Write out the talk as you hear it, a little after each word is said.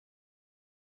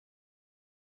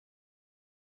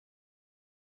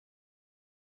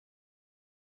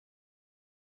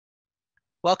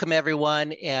Welcome,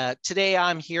 everyone. Today,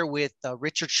 I'm here with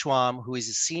Richard Schwamm, who is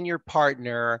a senior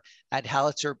partner at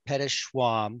Haliczer, Pettis,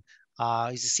 Schwamm.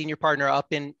 He's a senior partner up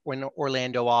in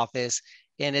Orlando office,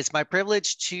 and it's my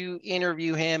privilege to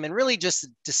interview him and really just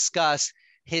discuss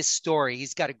his story.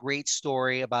 He's got a great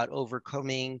story about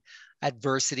overcoming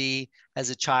adversity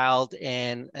as a child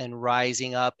and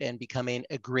rising up and becoming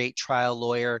a great trial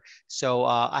lawyer. So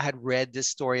I had read this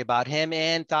story about him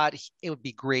and thought it would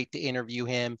be great to interview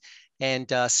him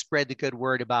and spread the good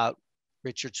word about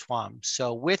Richard Schwamm.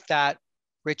 So with that,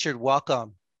 Richard,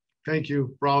 welcome. Thank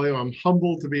you, Braulio. I'm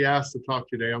humbled to be asked to talk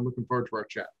today. I'm looking forward to our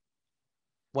chat.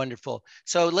 Wonderful.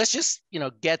 So let's just,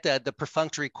 get the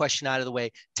perfunctory question out of the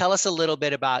way. Tell us a little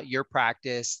bit about your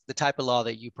practice, the type of law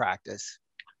that you practice.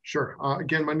 Sure.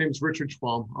 Again, my name is Richard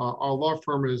Schwamm. Our law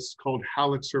firm is called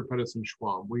Haliczer, Pettis, and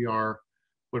Schwamm. We are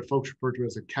what folks refer to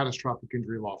as a catastrophic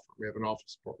injury law firm. We have an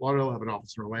office in Fort Lauderdale, have an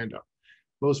office in Orlando.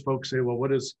 Most folks say, well, what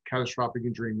does catastrophic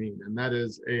injury mean? And that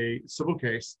is a civil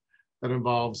case that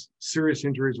involves serious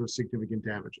injuries or significant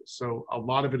damages. So a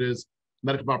lot of it is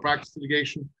medical malpractice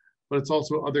litigation, but it's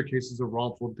also other cases of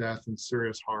wrongful death and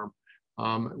serious harm.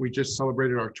 We just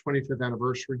celebrated our 25th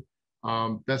anniversary.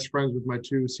 Best friends with my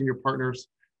two senior partners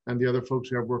and the other folks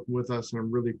who have working with us. And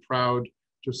I'm really proud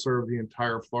to serve the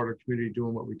entire Florida community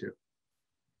doing what we do.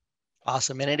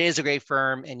 Awesome. And it is a great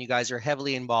firm, and you guys are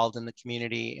heavily involved in the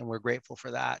community, and we're grateful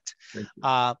for that. Thank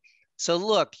you. So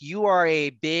look, you are a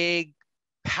big,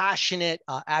 passionate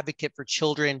advocate for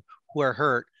children who are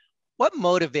hurt. What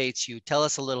motivates you? Tell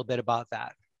us a little bit about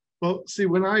that. Well, see,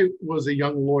 when I was a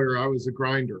young lawyer, I was a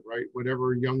grinder, right?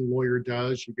 Whatever a young lawyer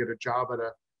does, you get a job at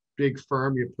a big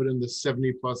firm, you put in the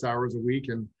 70 plus hours a week,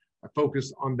 and I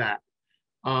focused on that.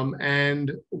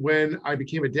 And when I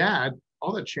became a dad,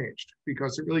 all that changed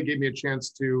because it really gave me a chance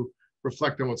to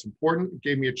reflect on what's important. It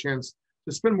gave me a chance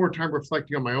to spend more time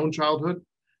reflecting on my own childhood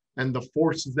and the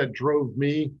forces that drove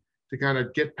me to kind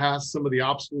of get past some of the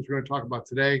obstacles we're going to talk about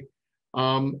today,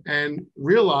 and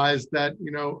realize that,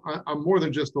 I'm more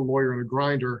than just a lawyer and a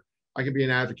grinder. I can be an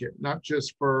advocate, not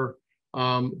just for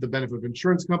the benefit of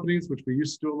insurance companies, which we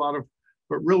used to do a lot of,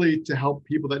 but really to help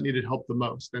people that needed help the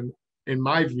most. And in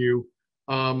my view,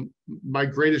 my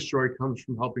greatest joy comes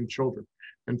from helping children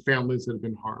and families that have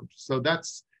been harmed. So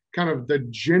that's kind of the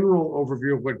general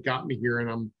overview of what got me here. And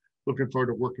I'm looking forward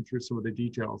to working through some of the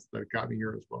details that got me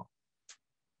here as well.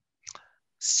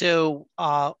 So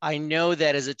I know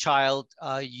that as a child,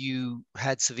 you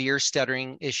had severe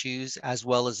stuttering issues as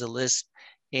well as a lisp,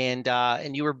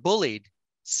 and you were bullied.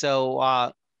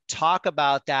 So talk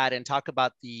about that and talk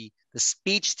about the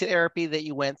speech therapy that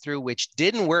you went through, which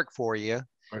didn't work for you.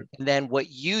 Right. And then what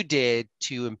you did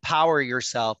to empower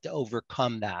yourself to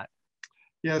overcome that.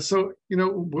 Yeah. So,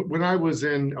 when I was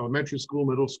in elementary school,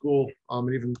 middle school,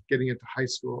 and even getting into high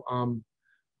school,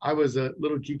 I was a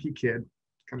little geeky kid,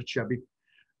 kind of chubby,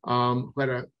 who had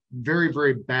a very,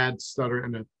 very bad stutter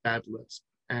and a bad lisp.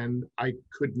 And I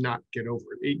could not get over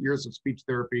it. 8 years of speech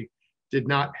therapy did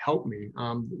not help me.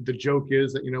 The joke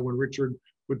is that, when Richard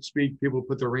would speak, people would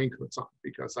put their raincoats on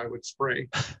because I would spray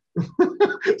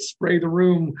the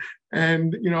room.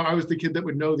 And, I was the kid that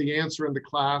would know the answer in the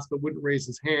class, but wouldn't raise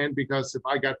his hand because if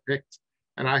I got picked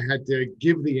and I had to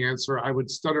give the answer, I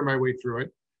would stutter my way through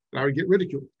it and I would get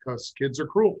ridiculed because kids are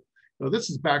cruel. This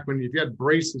is back when if you had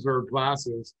braces or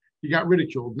glasses, you got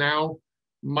ridiculed. Now,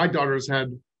 my daughter's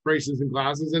had braces and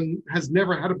glasses and has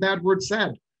never had a bad word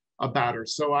said about her.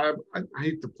 So I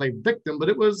hate to play victim, but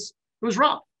it was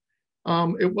rough.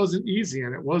 It wasn't easy.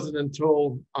 And it wasn't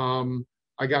until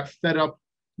I got fed up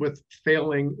with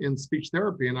failing in speech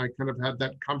therapy. And I kind of had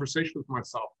that conversation with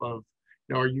myself of,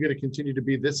 are you going to continue to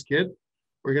be this kid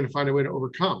or are you going to find a way to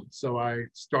overcome? So I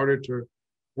started to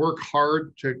work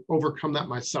hard to overcome that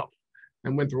myself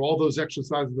and went through all those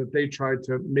exercises that they tried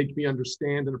to make me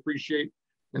understand and appreciate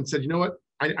and said, you know what,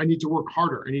 I need to work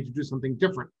harder. I need to do something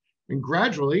different. And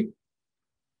gradually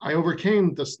I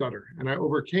overcame the stutter and I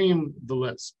overcame the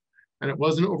lisp. And it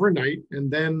wasn't overnight.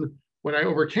 And then when I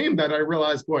overcame that, I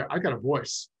realized, boy, I got a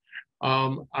voice.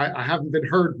 I haven't been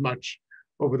heard much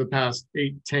over the past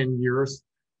 8-10 years.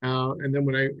 And then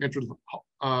when I entered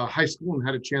high school and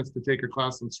had a chance to take a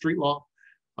class in street law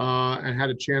and had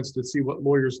a chance to see what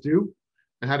lawyers do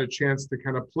and had a chance to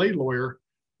kind of play lawyer,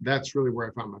 that's really where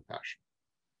I found my passion.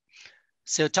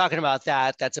 So talking about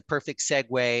that, that's a perfect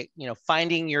segue,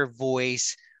 finding your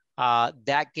voice,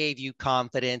 that gave you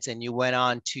confidence and you went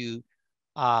on to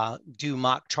do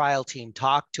mock trial team.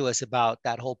 Talk to us about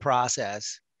that whole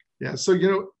process. Yeah.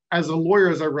 So, as a lawyer,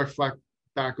 as I reflect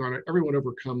back on it, everyone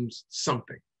overcomes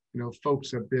something.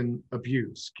 Folks have been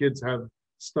abused. Kids have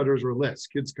stutters or lisps.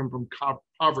 Kids come from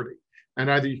poverty. And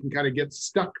either you can kind of get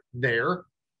stuck there,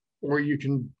 or you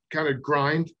can kind of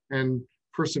grind and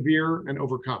persevere and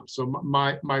overcome. So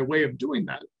my way of doing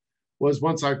that was,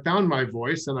 once I found my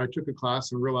voice and I took a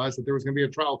class and realized that there was going to be a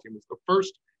trial team. It was the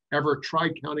first ever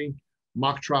tri-county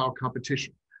mock trial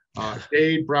competition.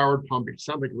 Dade, Broward, Palm Beach.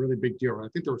 Sounds like a really big deal. Right? I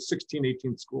think there were 16,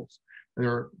 18 schools. And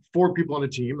there were 4 people on a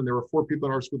team, and there were 4 people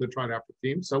in our school that tried out for the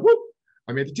team. So whoop,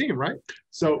 I made the team, right?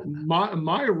 So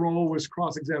my role was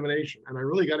cross-examination, and I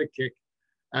really got a kick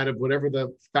out of whatever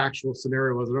the factual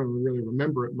scenario was. I don't really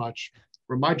remember it much,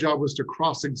 where my job was to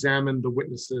cross-examine the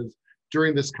witnesses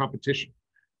during this competition.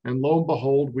 And lo and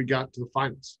behold, we got to the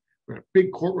finals. We had a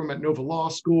big courtroom at Nova Law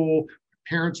School.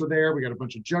 Parents were there. We got a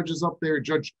bunch of judges up there.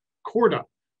 Judge Corda,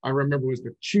 I remember, was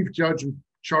the chief judge in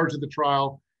charge of the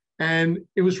trial. And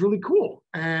it was really cool.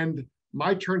 And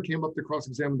my turn came up to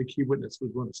cross-examine the key witness, who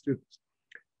was one of the students.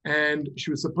 And she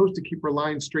was supposed to keep her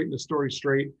line straight and the story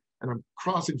straight. And I'm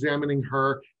cross-examining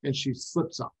her, and she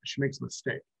slips up. She makes a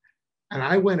mistake. And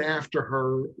I went after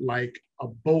her like a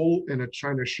bull in a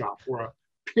china shop, or a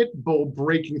pit bull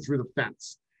breaking through the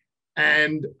fence.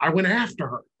 And I went after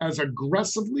her as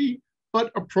aggressively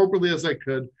but appropriately as I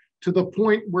could, to the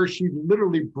point where she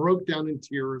literally broke down in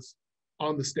tears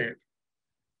on the stand.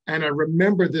 And I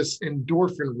remember this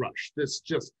endorphin rush, this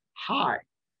just high.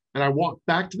 And I walked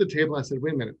back to the table. And I said,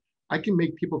 wait a minute, I can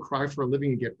make people cry for a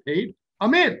living and get paid.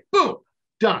 I'm in, boom,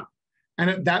 done. And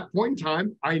at that point in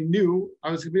time, I knew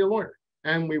I was gonna be a lawyer.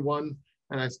 And we won.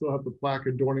 And I still have the plaque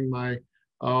adorning my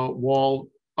wall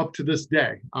up to this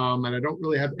day. And I don't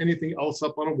really have anything else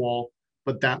up on a wall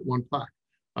but that one plaque,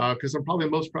 because I'm probably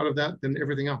most proud of that than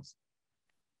everything else.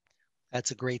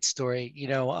 That's a great story.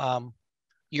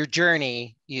 Your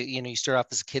journey, you start off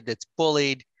as a kid that's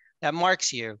bullied, that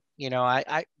marks you. We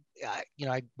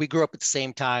grew up at the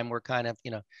same time. We're kind of,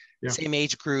 yeah, same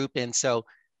age group. And so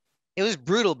it was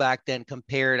brutal back then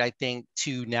compared, I think,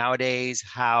 to nowadays,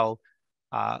 how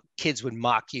kids would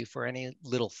mock you for any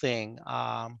little thing.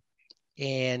 So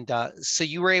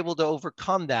you were able to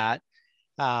overcome that,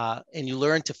 and you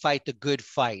learned to fight the good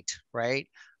fight, right?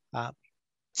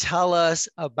 Tell us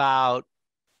about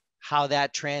how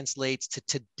that translates to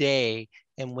today,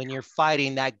 and when you're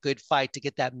fighting that good fight to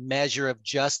get that measure of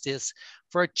justice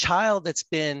for a child that's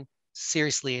been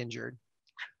seriously injured.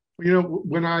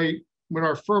 When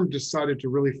our firm decided to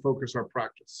really focus our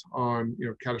practice on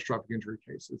catastrophic injury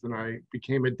cases, and I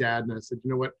became a dad, and I said,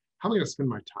 you know what, how am I going to spend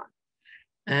my time?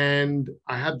 And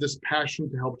I had this passion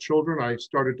to help children. I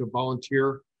started to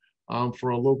volunteer for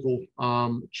a local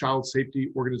child safety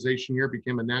organization here,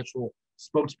 became a national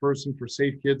spokesperson for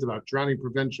Safe Kids about drowning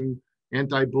prevention,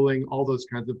 anti-bullying, all those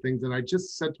kinds of things. And I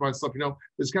just said to myself,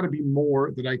 there's got to be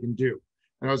more that I can do.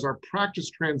 And as our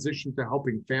practice transitioned to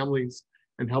helping families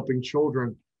and helping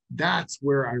children, that's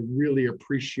where I really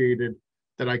appreciated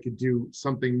that I could do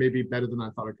something maybe better than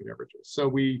I thought I could ever do. So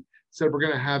we said, we're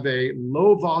going to have a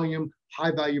low volume,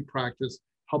 high value practice,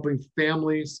 helping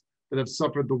families that have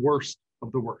suffered the worst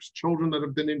of the worst, children that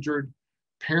have been injured,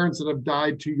 parents that have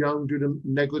died too young due to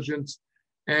negligence.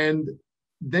 And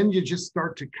then you just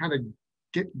start to kind of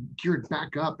get geared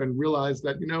back up and realize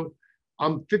that,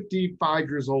 I'm 55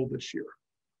 years old this year.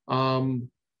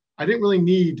 I didn't really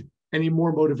need any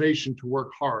more motivation to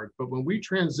work hard. But when we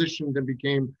transitioned and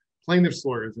became plaintiffs'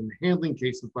 lawyers and handling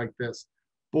cases like this,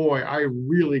 boy, I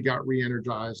really got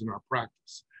re-energized in our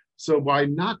practice. So by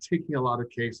not taking a lot of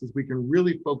cases, we can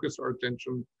really focus our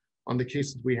attention on the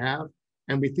cases we have.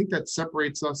 And we think that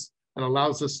separates us and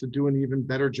allows us to do an even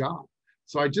better job.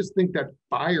 So I just think that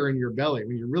fire in your belly,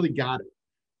 when you really got it,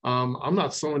 I'm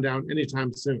not slowing down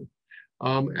anytime soon.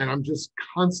 And I'm just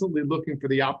constantly looking for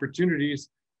the opportunities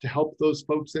to help those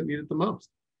folks that need it the most.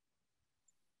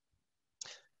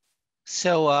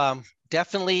 So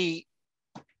definitely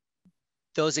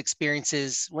those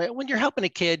experiences, when you're helping a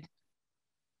kid,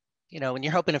 when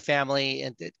you're helping a family,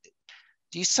 and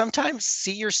do you sometimes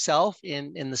see yourself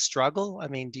in the struggle? I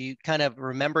mean, do you kind of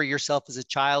remember yourself as a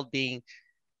child being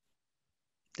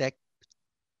that,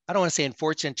 I don't want to say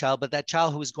unfortunate child, but that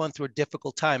child who was going through a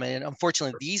difficult time? And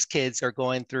unfortunately, these kids are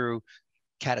going through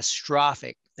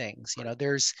catastrophic things.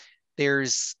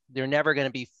 They're never going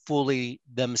to be fully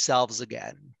themselves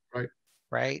again.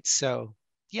 Right. So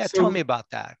tell me about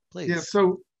that, please. Yeah.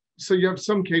 So you have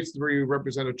some cases where you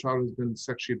represent a child who's been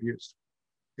sexually abused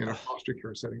in a foster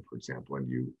care setting, for example,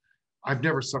 and I've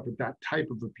never suffered that type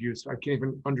of abuse. I can't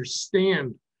even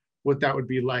understand what that would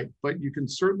be like, but you can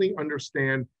certainly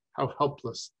understand how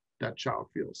helpless that child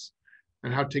feels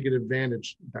and how taken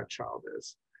advantage that child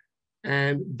is.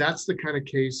 And that's the kind of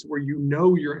case where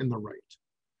you're in the right.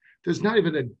 There's not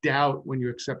even a doubt when you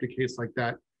accept a case like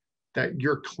that, that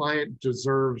your client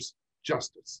deserves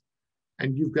justice.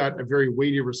 And you've got a very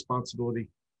weighty responsibility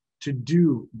to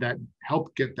do that,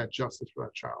 help get that justice for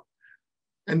that child.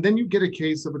 And then you get a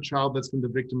case of a child that's been the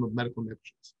victim of medical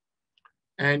negligence.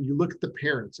 And you look at the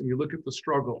parents and you look at the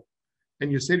struggle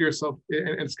and you say to yourself,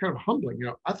 and it's kind of humbling, you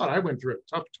know, I thought I went through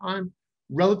a tough time,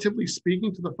 relatively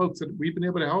speaking to the folks that we've been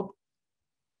able to help.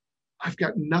 I've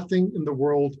got nothing in the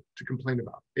world to complain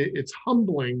about. It's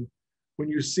humbling when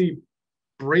you see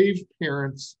brave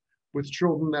parents with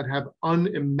children that have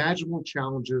unimaginable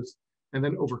challenges and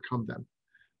then overcome them.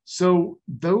 So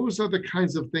those are the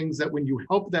kinds of things that when you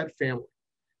help that family,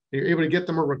 you're able to get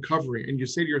them a recovery, and you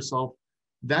say to yourself,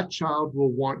 that child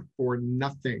will want for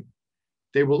nothing.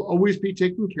 They will always be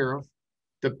taken care of.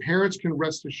 The parents can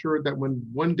rest assured that when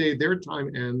one day their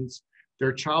time ends,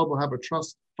 their child will have a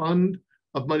trust fund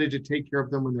of money to take care of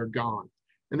them when they're gone.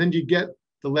 And then you get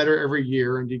the letter every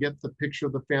year, and you get the picture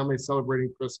of the family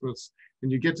celebrating Christmas,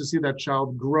 and you get to see that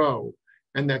child grow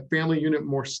and that family unit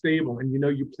more stable, and you know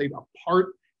you played a part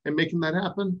in making that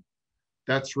happen.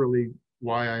 That's really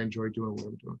why I enjoy doing what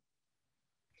I'm doing.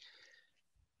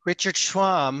 Richard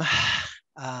Schwamm,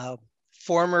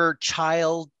 former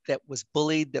child that was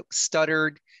bullied, that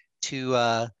stuttered,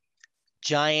 to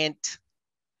giant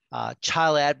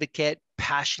child advocate,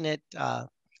 passionate,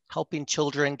 helping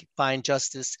children find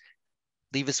justice.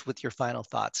 Leave us with your final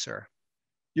thoughts, sir.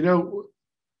 You know,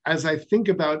 as I think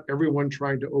about everyone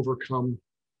trying to overcome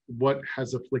what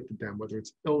has afflicted them, whether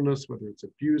it's illness, whether it's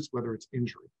abuse, whether it's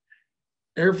injury,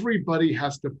 everybody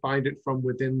has to find it from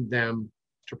within them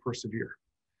to persevere,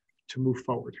 to move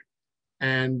forward.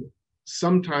 And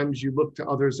sometimes you look to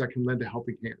others that can lend a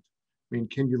helping hand. I mean,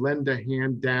 can you lend a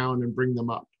hand down and bring them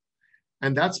up?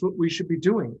 And that's what we should be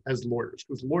doing as lawyers,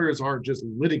 because lawyers aren't just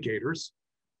litigators.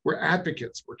 We're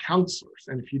advocates, we're counselors.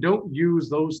 And if you don't use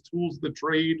those tools of the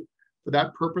trade for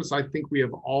that purpose, I think we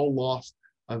have all lost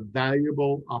a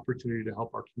valuable opportunity to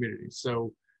help our community.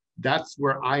 So that's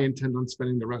where I intend on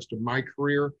spending the rest of my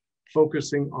career,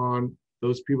 focusing on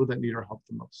those people that need our help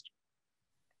the most.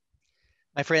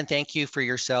 My friend, thank you for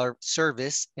your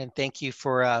service, and thank you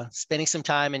for spending some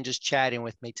time and just chatting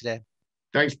with me today.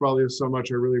 Thanks, Braulio, so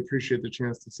much. I really appreciate the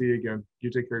chance to see you again.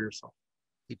 You take care of yourself.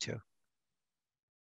 You too.